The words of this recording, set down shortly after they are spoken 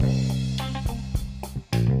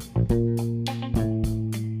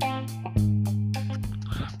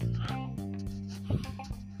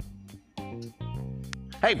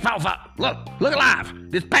Hey, look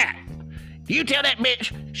alive. This Pat. You tell that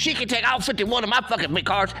bitch she can take all 51 of my fucking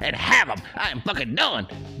cars and have them. I am fucking done.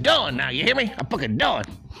 Done now, you hear me? I'm fucking done.